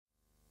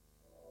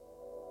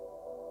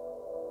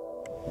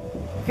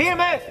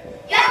Firmes.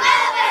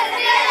 Llamado para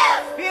servir a Dios.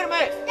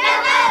 Firmes.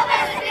 Llamado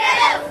para servir a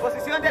Dios.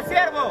 Posición de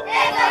siervo.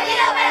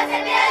 Escogido para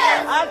servir a Dios.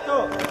 Alto.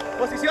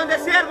 Posición de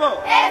siervo.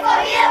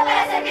 Escogido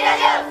para servir a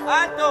Dios.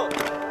 Alto.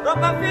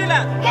 Rompan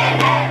filas.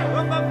 Guerreros.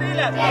 Rompan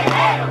filas.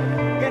 Guerreros.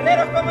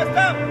 Guerreros, ¿cómo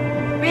están?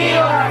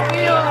 ¡Vivos,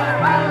 vivos,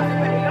 hermanos y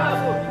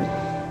peligrosos!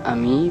 A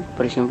mí,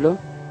 por ejemplo,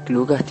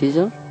 Club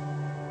Castillo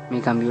me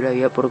cambió la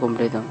vida por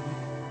completo.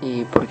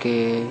 Y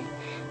porque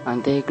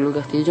antes de Club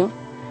Castillo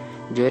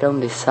yo era un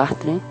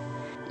desastre.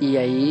 Y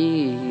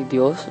ahí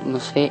Dios, no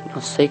sé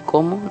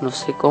cómo,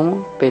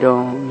 pero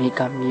me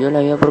cambió la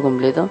vida por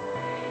completo.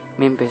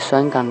 Me empezó a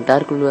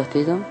encantar Club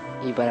Castillo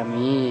y para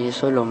mí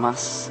eso es lo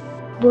más.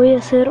 Voy a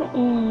hacer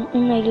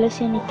una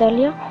iglesia en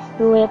Italia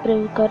y voy a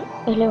predicar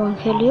el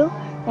Evangelio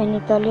en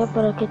Italia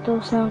para que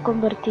todos sean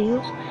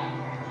convertidos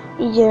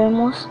y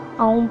llevemos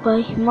a un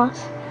país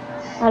más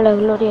a la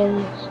gloria de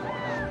Dios.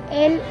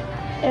 El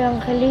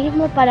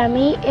evangelismo para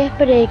mí es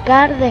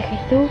predicar de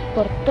Jesús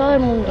por todo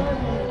el mundo.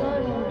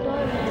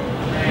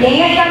 Y en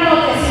esta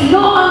noche, si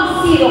no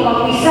han sido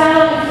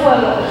bautizados en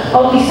fuego,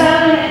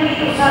 bautizados en el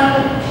Espíritu Santo,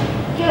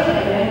 quiero que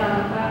vengan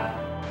acá.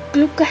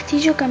 Club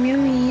Castillo cambió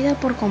mi vida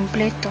por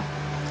completo.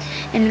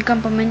 En el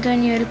campamento de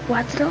nivel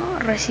 4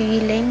 recibí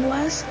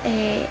lenguas,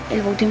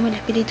 el bautismo del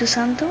Espíritu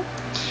Santo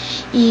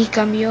y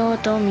cambió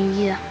toda mi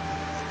vida.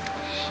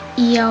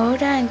 Y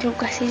ahora en Club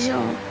Castillo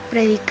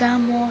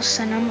predicamos,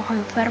 sanamos a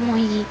enfermos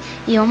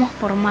y vamos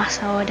por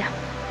más ahora.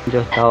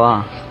 Yo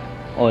estaba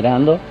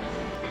orando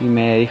y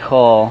me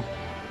dijo: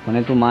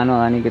 poné tu mano,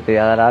 Dani, que te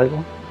voy a dar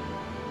algo.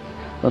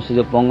 Entonces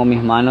yo pongo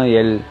mis manos y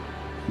él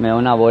me da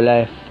una bola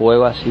de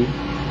fuego así,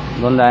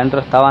 donde adentro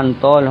estaban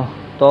todos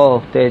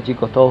ustedes,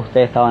 chicos, todos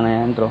ustedes estaban ahí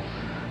adentro.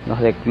 Los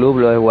de club,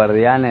 los de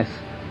guardianes,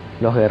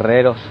 los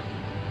guerreros,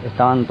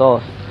 estaban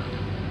todos.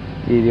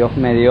 Y Dios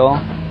me dio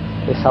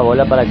esa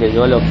bola para que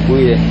yo lo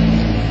cuide.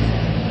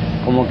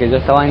 Como que yo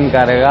estaba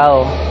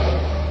encargado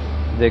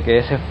de que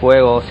ese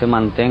fuego se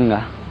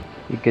mantenga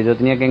y que yo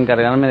tenía que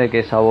encargarme de que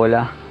esa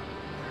bola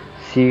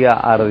siga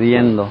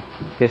ardiendo,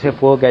 que ese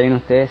fuego que hay en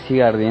ustedes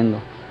siga ardiendo.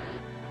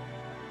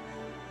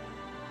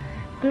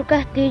 Club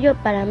Castillo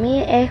para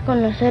mí es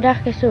conocer a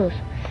Jesús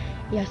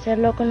y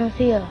hacerlo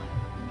conocido,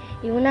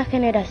 y una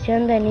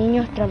generación de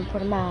niños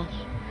transformados.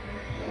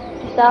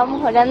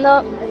 Estábamos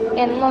orando,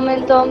 en un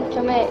momento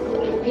yo me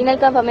vine al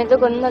campamento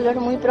con un dolor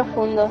muy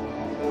profundo.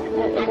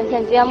 Me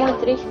sentía muy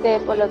triste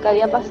por lo que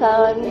había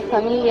pasado en mi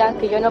familia,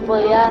 que yo no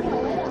podía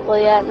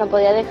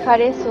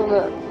dejar eso,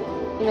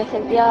 y me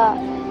sentía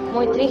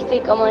muy triste. Y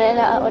como en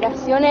las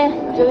oraciones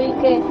yo vi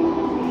que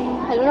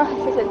algunos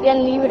se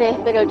sentían libres,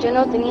 pero yo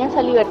no tenía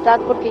esa libertad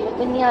porque yo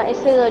tenía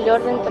ese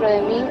dolor dentro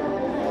de mí.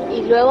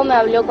 Y luego me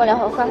habló con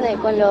las hojas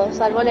con los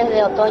árboles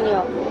de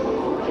otoño,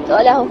 que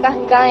todas las hojas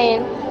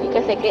caen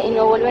y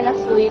no vuelven a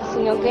subir,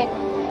 sino que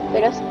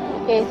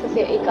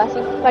casi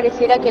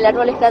pareciera que el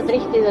árbol está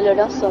triste y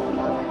doloroso.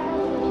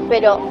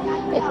 Pero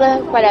eso es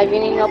para el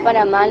bien y no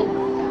para mal,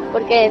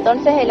 porque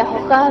entonces en las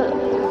hojas,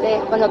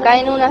 cuando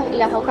caen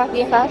las hojas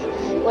viejas,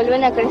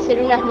 vuelven a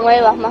crecer unas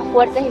nuevas, más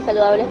fuertes y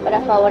saludables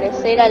para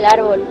favorecer al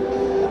árbol.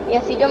 Y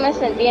así yo me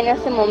sentí en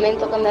ese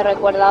momento que me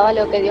recordaba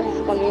lo que Dios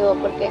hizo conmigo,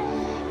 porque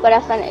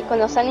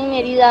cuando sane mi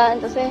herida,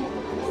 entonces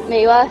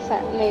iba a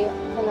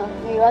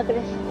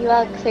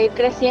seguir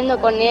creciendo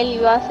con Él,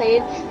 iba a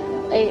seguir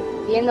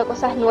viendo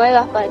cosas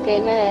nuevas para que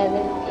Él me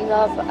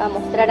iba a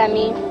mostrar a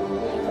mí,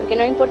 porque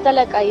no importa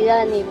la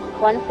caída ni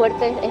cuán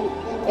fuerte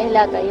es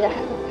la caída,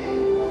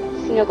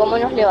 sino cómo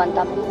nos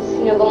levantamos,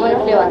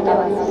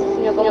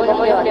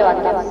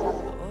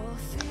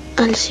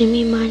 Alcé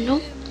mi mano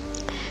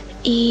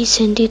y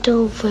sentí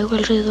todo un fuego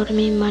alrededor de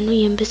mi mano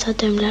y empecé a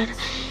temblar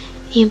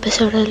y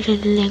empecé a hablar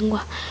en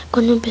lengua.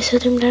 Cuando empecé a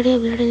temblar y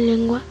hablar en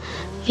lengua,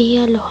 vi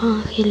a los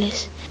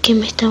ángeles que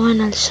me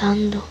estaban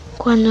alzando.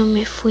 Cuando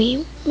me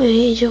fui,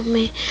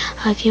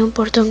 había un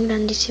portón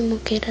grandísimo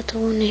que era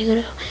todo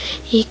negro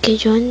y que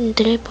yo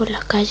entré por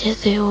las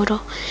calles de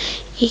oro,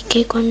 y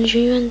que cuando yo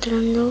iba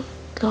entrando,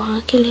 los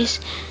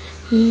ángeles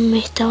me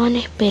estaban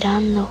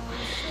esperando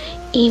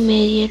y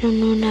me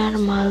dieron una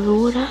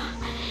armadura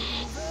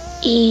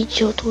y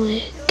yo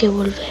tuve que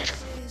volver.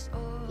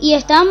 Y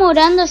estábamos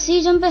orando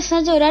así, yo empecé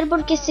a llorar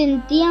porque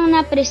sentía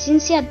una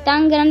presencia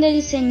tan grande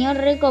del Señor,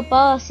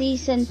 recopado así,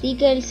 sentí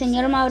que el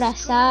Señor me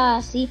abrazaba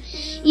así,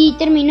 y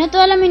terminó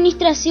toda la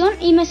administración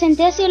y me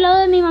senté así al lado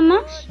de mi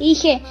mamá y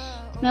dije,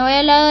 me voy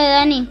al lado de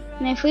Dani.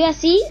 Me fui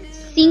así,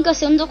 5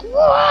 segundos.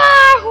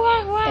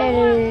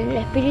 El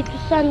Espíritu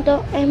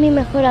Santo es mi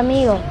mejor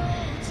amigo,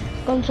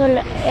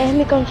 es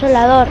mi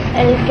consolador,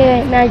 el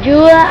que me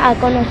ayuda a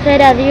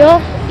conocer a Dios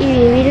y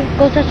vivir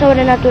cosas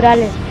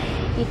sobrenaturales.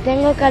 Y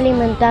tengo que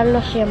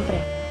alimentarlo siempre.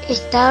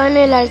 Estaba en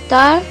el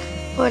altar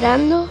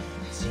orando,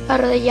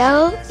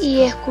 arrodillado,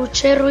 y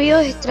escuché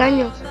ruidos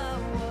extraños.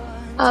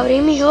 Abrí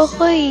mis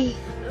ojos y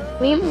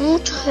vi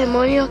muchos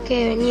demonios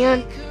que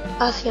venían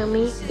hacia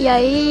mí. Y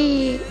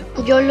ahí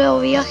yo lo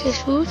vi a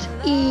Jesús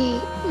y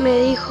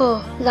me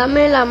dijo,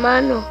 dame la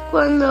mano.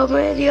 Cuando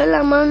me dio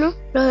la mano,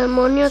 los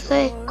demonios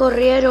se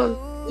corrieron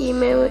y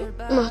me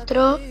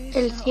mostró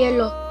el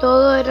cielo,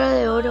 todo era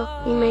de oro,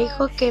 y me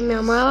dijo que me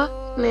amaba,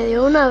 me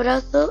dio un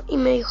abrazo y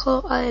me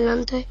dijo,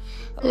 adelante,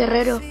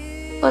 guerrero.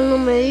 Cuando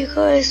me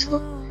dijo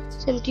eso,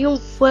 sentí un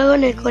fuego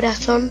en el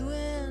corazón.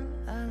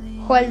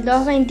 Joel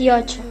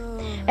 2:28.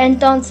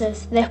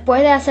 Entonces,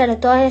 después de hacer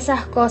todas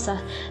esas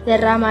cosas,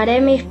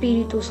 derramaré mi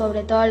espíritu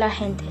sobre toda la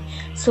gente.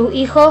 Sus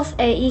hijos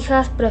e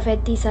hijas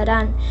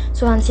profetizarán,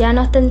 sus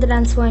ancianos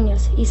tendrán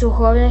sueños y sus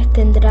jóvenes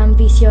tendrán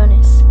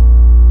visiones.